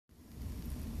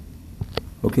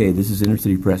Okay, this is Inner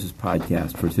City Press's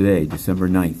podcast for today, December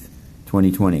 9th,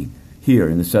 2020. Here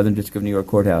in the Southern District of New York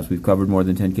Courthouse, we've covered more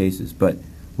than 10 cases, but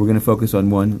we're going to focus on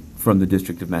one from the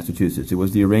District of Massachusetts. It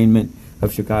was the arraignment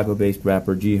of Chicago-based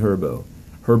rapper G Herbo,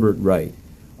 Herbert Wright.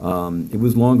 It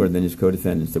was longer than his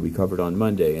co-defendants that we covered on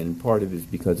Monday, and part of it is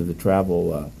because of the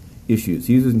travel issues.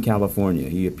 He was in California.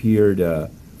 He appeared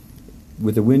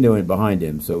with a window in behind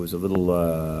him, so it was a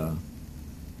little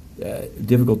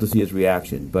difficult to see his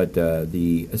reaction. But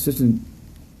the Assistant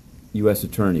U.S.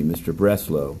 Attorney, Mr.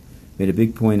 Breslow, made a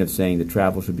big point of saying that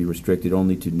travel should be restricted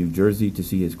only to New Jersey to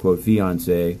see his, quote,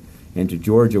 fiancée, and to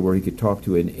Georgia where he could talk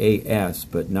to an AS,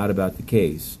 but not about the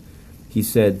case. He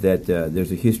said that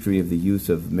there's a history of the use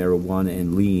of marijuana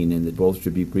and lean and that both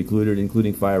should be precluded,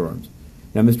 including firearms.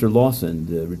 Now, Mr. Lawson,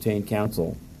 the retained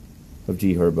counsel of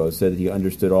G. Herbo, said that he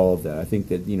understood all of that. I think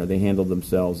that, they handled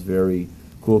themselves very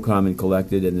cool, calm, and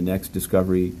collected, and the next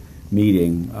discovery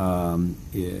meeting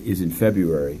is in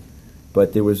February.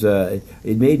 But there was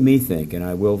it made me think, and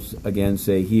I will again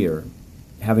say here,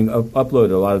 having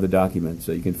uploaded a lot of the documents,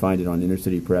 so you can find it on Inner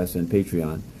City Press and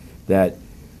Patreon, that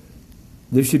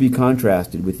this should be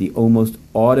contrasted with the almost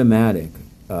automatic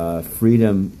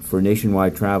freedom for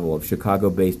nationwide travel of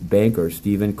Chicago-based banker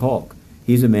Stephen Kalk.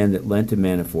 He's a man that lent to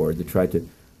Manafort, that tried to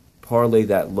parlay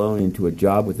that loan into a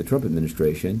job with the Trump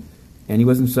administration, and he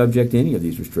wasn't subject to any of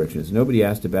these restrictions. Nobody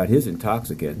asked about his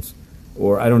intoxicants,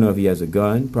 or I don't know if he has a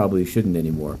gun, probably shouldn't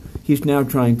anymore. He's now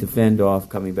trying to fend off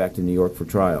coming back to New York for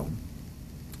trial.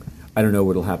 I don't know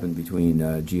what will happen between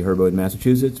G. Herbo and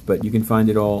Massachusetts, but you can find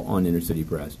it all on Inner City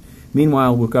Press.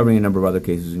 Meanwhile, we're covering a number of other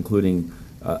cases, including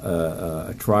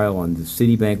a trial on the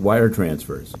Citibank wire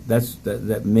transfers.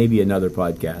 That may be another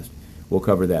podcast. We'll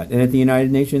cover that. And at the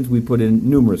United Nations, we put in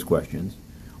numerous questions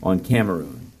on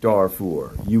Cameroon, Darfur,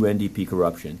 UNDP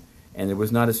corruption, and there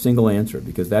was not a single answer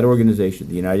because that organization,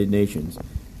 the United Nations,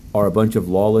 are a bunch of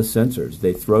lawless censors.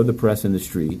 They throw the press in the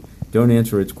street, don't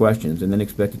answer its questions, and then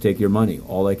expect to take your money.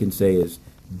 All I can say is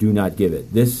do not give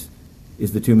it. This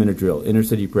is the 2-minute drill. Inner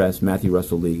City Press, Matthew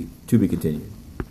Russell Lee, to be continued.